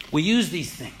 Yeah. We use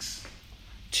these things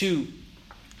to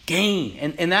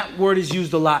gain. And that word is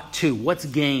used a lot too. What's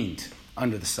gained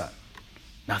under the sun?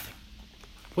 Nothing.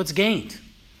 What's gained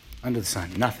under the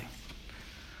sun? Nothing.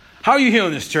 How are you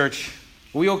healing this, church?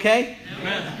 Are we okay?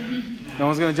 Amen. No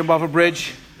one's going to jump off a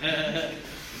bridge?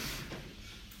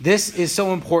 This is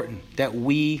so important that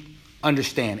we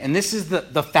understand. And this is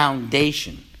the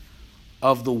foundation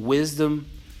of the wisdom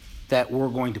that we're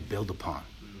going to build upon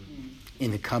in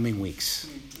the coming weeks.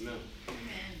 Amen.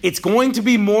 It's going to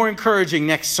be more encouraging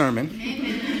next sermon.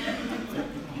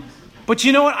 But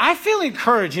you know what? I feel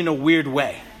encouraged in a weird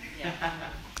way.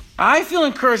 I feel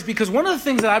encouraged because one of the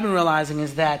things that I've been realizing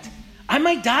is that I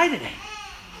might die today.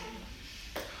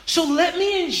 So let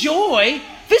me enjoy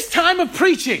this time of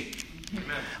preaching.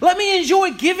 Amen. Let me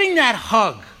enjoy giving that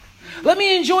hug. Let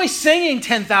me enjoy singing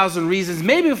 10,000 Reasons,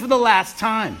 maybe for the last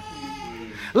time.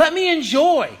 Let me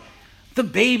enjoy the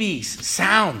baby's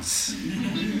sounds.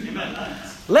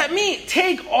 Let me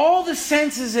take all the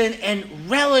senses in and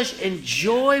relish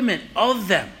enjoyment of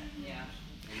them. Yeah.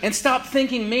 And stop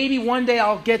thinking maybe one day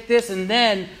I'll get this and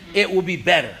then it will be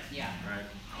better. Yeah.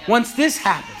 Once this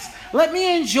happens, let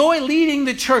me enjoy leading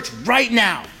the church right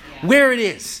now, where it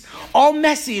is. All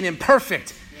messy and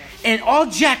imperfect and all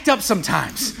jacked up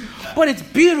sometimes. But it's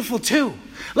beautiful too.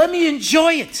 Let me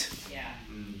enjoy it. Yeah.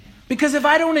 Because if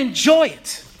I don't enjoy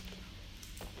it,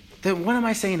 then what am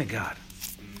I saying to God?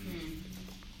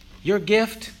 Your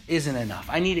gift isn't enough.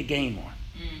 I need to gain more.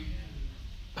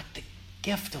 But the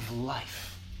gift of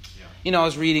life. You know, I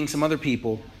was reading some other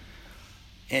people.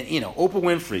 And, Oprah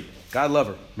Winfrey, God love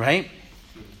her, right?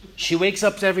 She wakes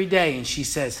up every day and she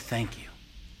says, thank you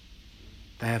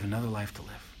that I have another life to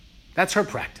live. That's her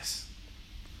practice.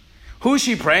 Who is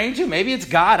she praying to? Maybe it's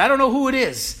God. I don't know who it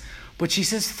is. But she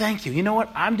says, thank you. You know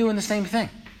what? I'm doing the same thing.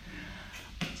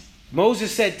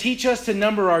 Moses said, teach us to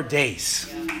number our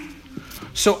days.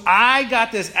 So I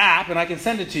got this app, and I can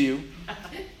send it to you,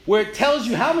 where it tells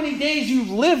you how many days you've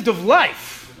lived of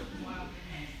life,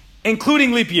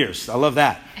 including leap years. I love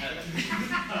that.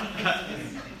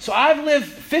 So I've lived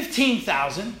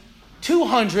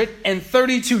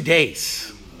 15,232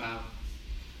 days.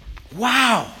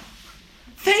 Wow.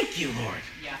 Thank you, Lord,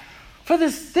 for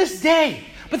this day.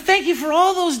 But thank you for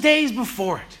all those days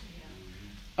before it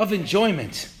of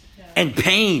enjoyment and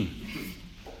pain.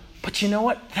 But you know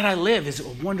what? That I live is a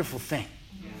wonderful thing.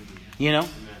 You know?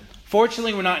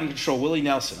 Fortunately, we're not in control. Willie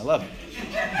Nelson. I love it.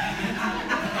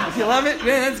 If you love it,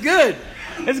 man, that's good.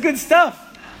 That's good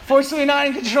stuff. Fortunately, we're not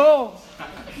in control.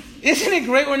 Isn't it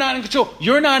great we're not in control?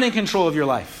 You're not in control of your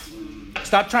life.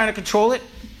 Stop trying to control it.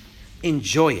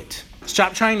 Enjoy it.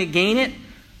 Stop trying to gain it.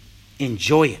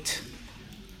 Enjoy it.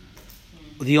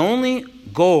 The only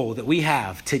goal that we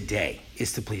have today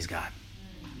is to please God.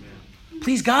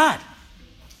 Please God.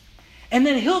 And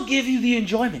then He'll give you the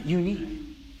enjoyment you need.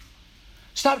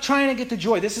 Stop trying to get the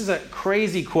joy. This is a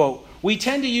crazy quote. We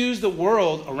tend to use the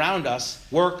world around us,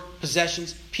 work,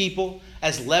 possessions, people,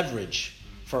 as leverage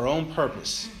for our own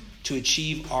purpose to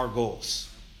achieve our goals.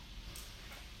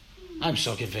 I'm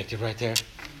so convicted right there.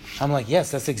 I'm like,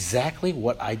 yes, that's exactly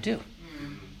what I do.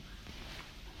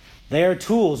 They are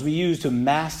tools we use to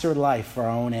master life for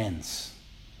our own ends.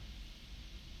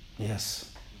 Yes.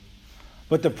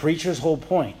 But the preacher's whole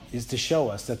point is to show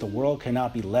us that the world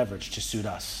cannot be leveraged to suit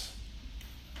us.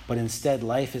 But instead,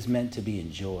 life is meant to be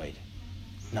enjoyed,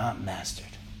 not mastered.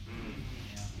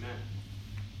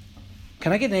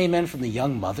 Can I get an amen from the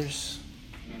young mothers?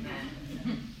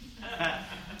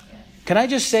 Can I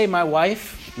just say, my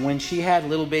wife, when she had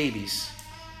little babies,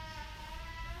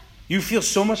 you feel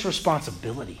so much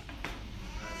responsibility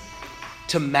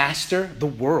to master the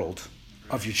world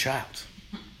of your child.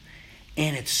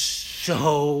 And it's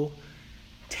so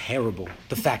terrible,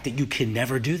 the fact that you can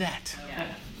never do that. Yeah.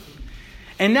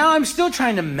 And now I'm still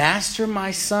trying to master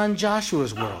my son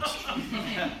Joshua's world.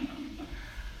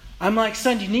 I'm like,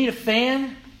 son, do you need a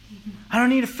fan? I don't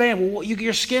need a fan. Well,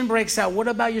 your skin breaks out. What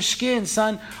about your skin,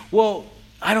 son? Well,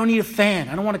 I don't need a fan.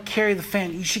 I don't want to carry the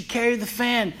fan. You should carry the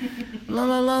fan. La,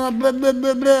 la, la, blah, blah,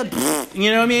 blah, blah.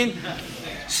 You know what I mean?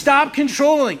 Stop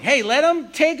controlling. Hey, let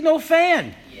them take no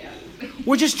fan.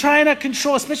 We're just trying to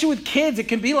control, especially with kids. It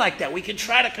can be like that. We can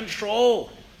try to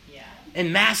control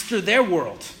and master their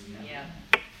world. Yeah.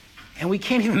 And we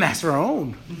can't even master our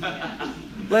own,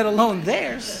 let alone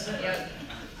theirs. Yeah.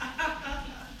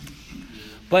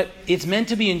 But it's meant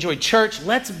to be enjoyed. Church,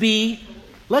 let's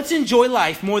enjoy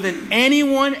life more than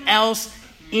anyone else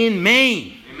in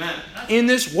Maine. Amen. In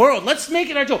this world. Let's make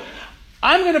it our joy.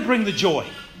 I'm going to bring the joy.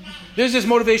 There's this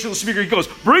motivational speaker. He goes,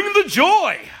 bring the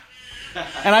joy.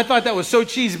 And I thought that was so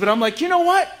cheesy, but I'm like, you know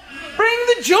what? Bring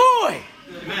the joy.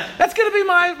 Amen. That's going to be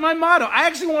my motto. I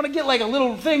actually want to get like a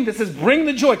little thing that says bring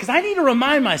the joy, because I need to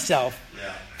remind myself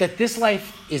that this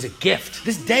life is a gift.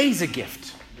 This day is a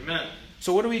gift. Amen.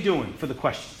 So what are we doing for the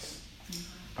questions?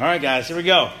 All right, guys, here we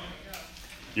go.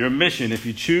 Your mission, if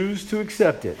you choose to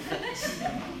accept it.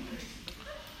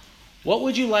 What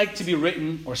would you like to be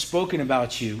written or spoken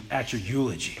about you at your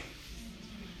eulogy?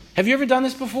 Have you ever done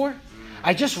this before?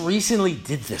 I just recently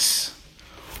did this.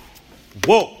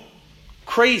 Whoa,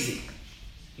 crazy.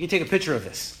 You can take a picture of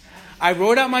this. I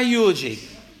wrote out my eulogy,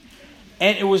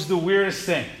 and it was the weirdest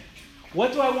thing.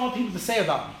 What do I want people to say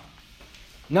about me?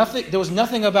 Nothing. There was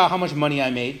nothing about how much money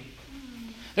I made.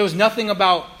 There was nothing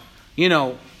about,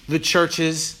 the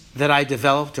churches that I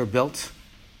developed or built.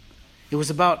 It was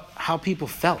about how people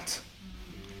felt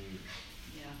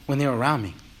when they were around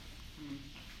me.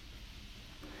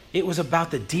 It was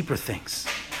about the deeper things.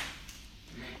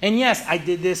 And yes, I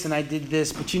did this and I did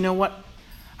this, but you know what?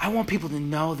 I want people to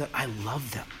know that I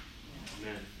love them.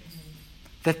 Amen.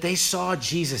 That they saw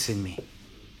Jesus in me.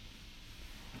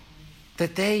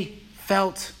 That they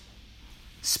felt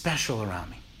special around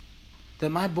me. That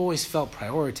my boys felt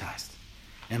prioritized.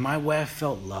 And my wife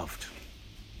felt loved.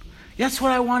 That's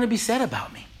what I want to be said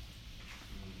about me.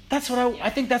 That's what I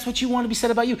think that's what you want to be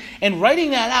said about you. And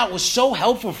writing that out was so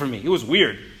helpful for me. It was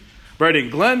weird. Writing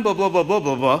Glenn, blah, blah, blah, blah,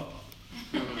 blah, blah.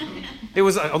 It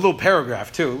was a little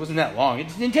paragraph too. It wasn't that long. It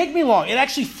didn't take me long. It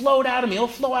actually flowed out of me. It'll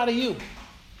flow out of you.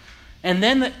 And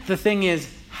then the thing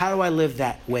is, how do I live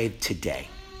that way today?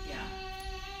 Yeah.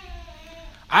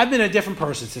 I've been a different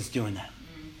person since doing that.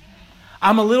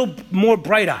 I'm a little more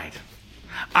bright-eyed.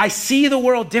 I see the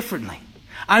world differently.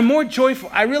 I'm more joyful.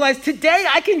 I realize today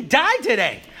I can die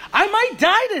today. I might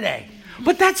die today.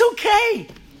 But that's okay.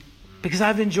 Because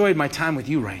I've enjoyed my time with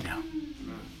you right now.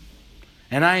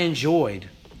 And I enjoyed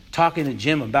talking to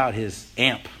Jim about his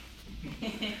amp.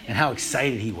 And how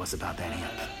excited he was about that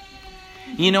amp.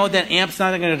 You know, that amp's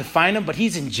not going to define him, but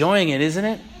he's enjoying it, isn't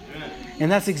it?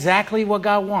 And that's exactly what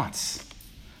God wants.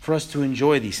 For us to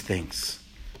enjoy these things.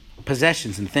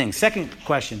 Possessions and things. Second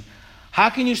question. How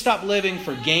can you stop living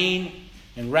for gain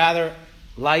and rather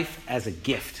life as a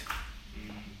gift?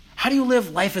 How do you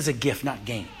live life as a gift, not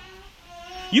gain?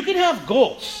 You can have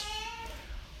goals,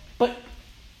 but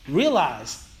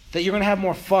realize that you're going to have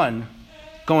more fun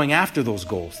going after those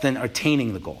goals than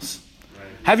attaining the goals. Right.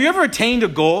 Have you ever attained a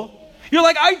goal? You're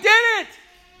like, I did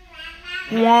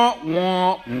it! Wah,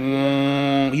 wah,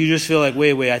 wah. You just feel like,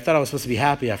 wait, I thought I was supposed to be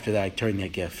happy after that I turned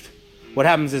that gift. What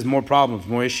happens is more problems,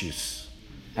 more issues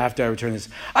after I return this.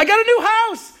 I got a new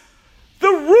house! The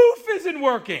roof isn't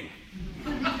working.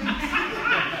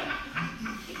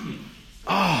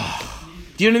 Oh,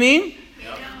 do you know what I mean?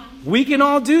 Yep. We can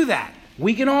all do that.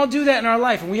 We can all do that in our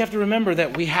life. And we have to remember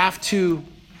that we have to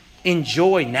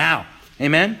enjoy now.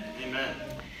 Amen? Amen.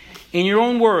 In your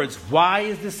own words, why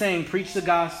is the saying, preach the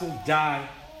gospel, die,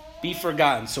 be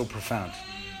forgotten, so profound?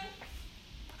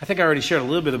 I think I already shared a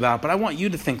little bit about it, but I want you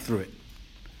to think through it.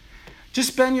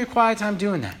 Just spend your quiet time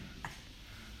doing that.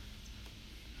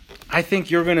 I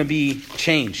think you're going to be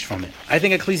changed from it. I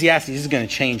think Ecclesiastes is going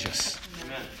to change us.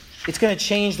 Amen. It's going to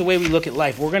change the way we look at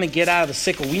life. We're going to get out of the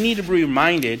sickle. We need to be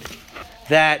reminded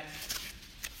that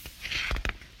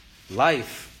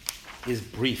life is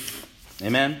brief.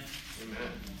 Amen? Amen?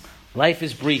 Life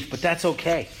is brief, but that's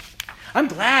okay. I'm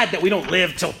glad that we don't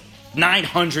live till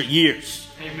 900 years.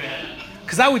 Amen.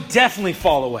 Because I would definitely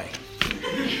fall away.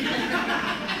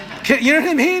 You know what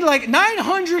I mean? Like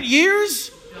 900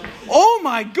 years? Oh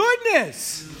my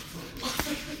goodness.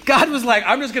 God was like,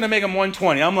 I'm just going to make him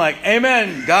 120. I'm like,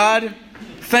 amen, God.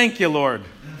 Thank you, Lord,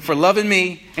 for loving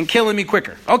me and killing me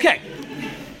quicker. Okay.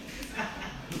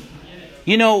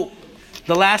 You know,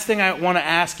 the last thing I want to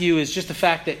ask you is just the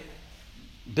fact that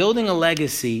building a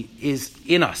legacy is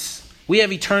in us. We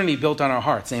have eternity built on our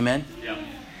hearts. Amen? Yeah.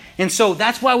 And so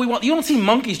that's why we want... You don't see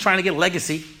monkeys trying to get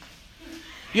legacy.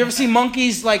 You ever see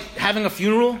monkeys like having a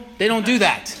funeral? They don't do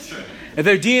that.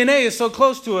 Their DNA is so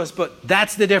close to us, but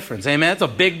that's the difference. Amen? That's a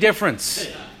big difference.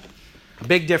 A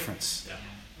big difference.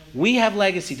 We have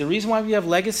legacy. The reason why we have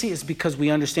legacy is because we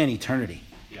understand eternity.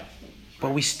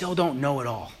 But we still don't know it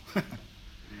all.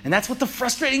 And that's what the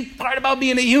frustrating part about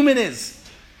being a human is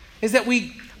that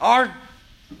we are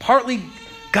partly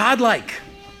godlike.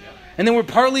 And then we're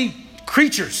partly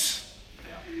creatures.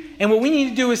 And what we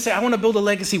need to do is say, I want to build a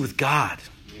legacy with God.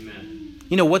 Amen.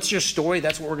 You know, what's your story?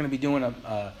 That's what we're going to be doing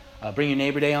Bring Your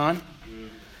Neighbor Day on.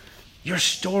 Your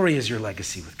story is your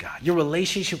legacy with God. Your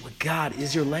relationship with God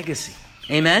is your legacy.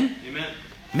 Amen? Amen.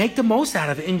 Make the most out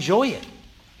of it. Enjoy it.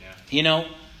 Yeah. You know,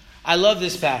 I love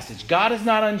this passage. God is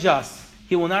not unjust.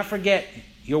 He will not forget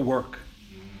your work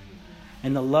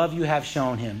and the love you have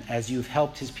shown him as you've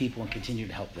helped his people and continue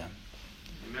to help them.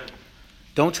 Amen.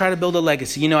 Don't try to build a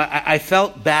legacy. You know, I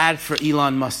felt bad for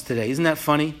Elon Musk today. Isn't that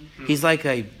funny? He's like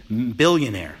a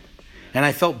billionaire. And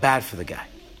I felt bad for the guy.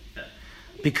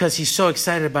 Because he's so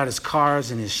excited about his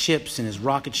cars and his ships and his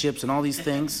rocket ships and all these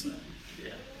things.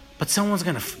 But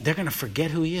they're going to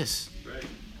forget who he is.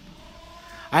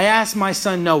 I asked my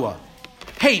son Noah,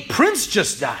 hey, Prince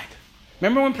just died.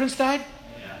 Remember when Prince died?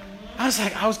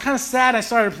 I was kind of sad. I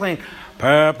started playing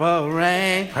Purple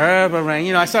Rain, Purple Rain.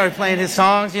 You know, I started playing his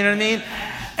songs, you know what I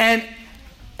mean?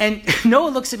 And Noah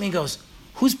looks at me and goes,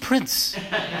 who's Prince?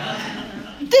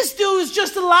 This dude is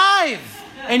just alive.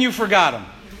 And you forgot him.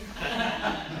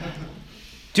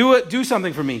 Do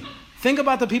something for me. Think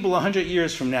about the people 100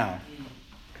 years from now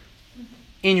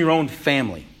in your own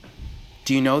family.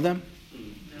 Do you know them?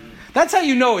 That's how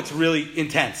you know it's really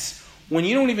intense. when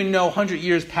you don't even know 100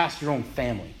 years past your own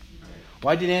family.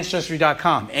 Well, I did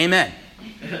Ancestry.com. Amen.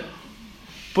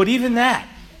 But even that,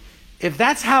 if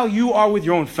that's how you are with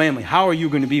your own family, how are you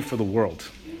going to be for the world?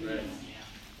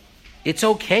 It's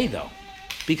okay, though,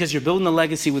 because you're building a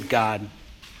legacy with God.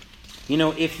 You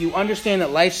know, if you understand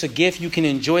that life's a gift, you can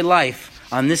enjoy life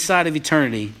on this side of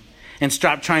eternity and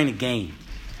stop trying to gain.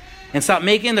 And stop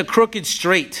making the crooked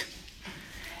straight.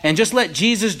 And just let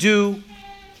Jesus do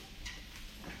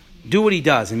what he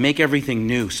does and make everything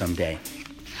new someday.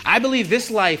 I believe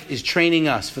this life is training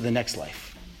us for the next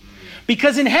life.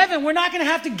 Because in heaven, we're not going to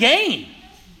have to gain.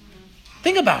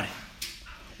 Think about it.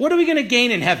 What are we going to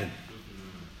gain in heaven?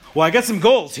 Well, I got some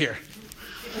goals here.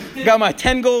 Got my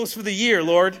 10 goals for the year,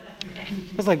 Lord.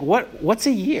 I was like, what's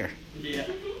a year? Yeah.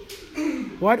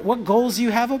 What goals do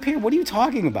you have up here? What are you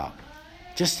talking about?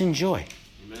 Just enjoy.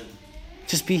 Amen.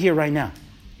 Just be here right now.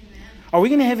 Are we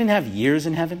going to even have years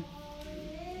in heaven?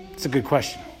 It's a good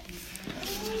question.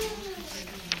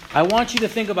 I want you to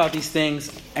think about these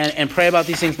things and pray about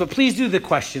these things, but please do the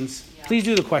questions. Please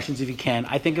do the questions if you can.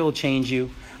 I think it will change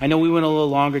you. I know we went a little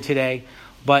longer today,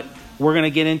 but we're going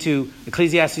to get into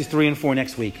Ecclesiastes 3 and 4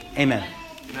 next week. Amen.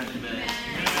 Amen.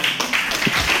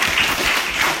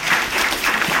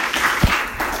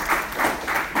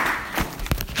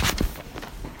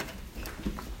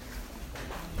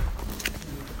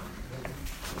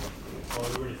 Oh,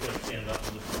 we already said stand up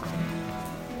on this one.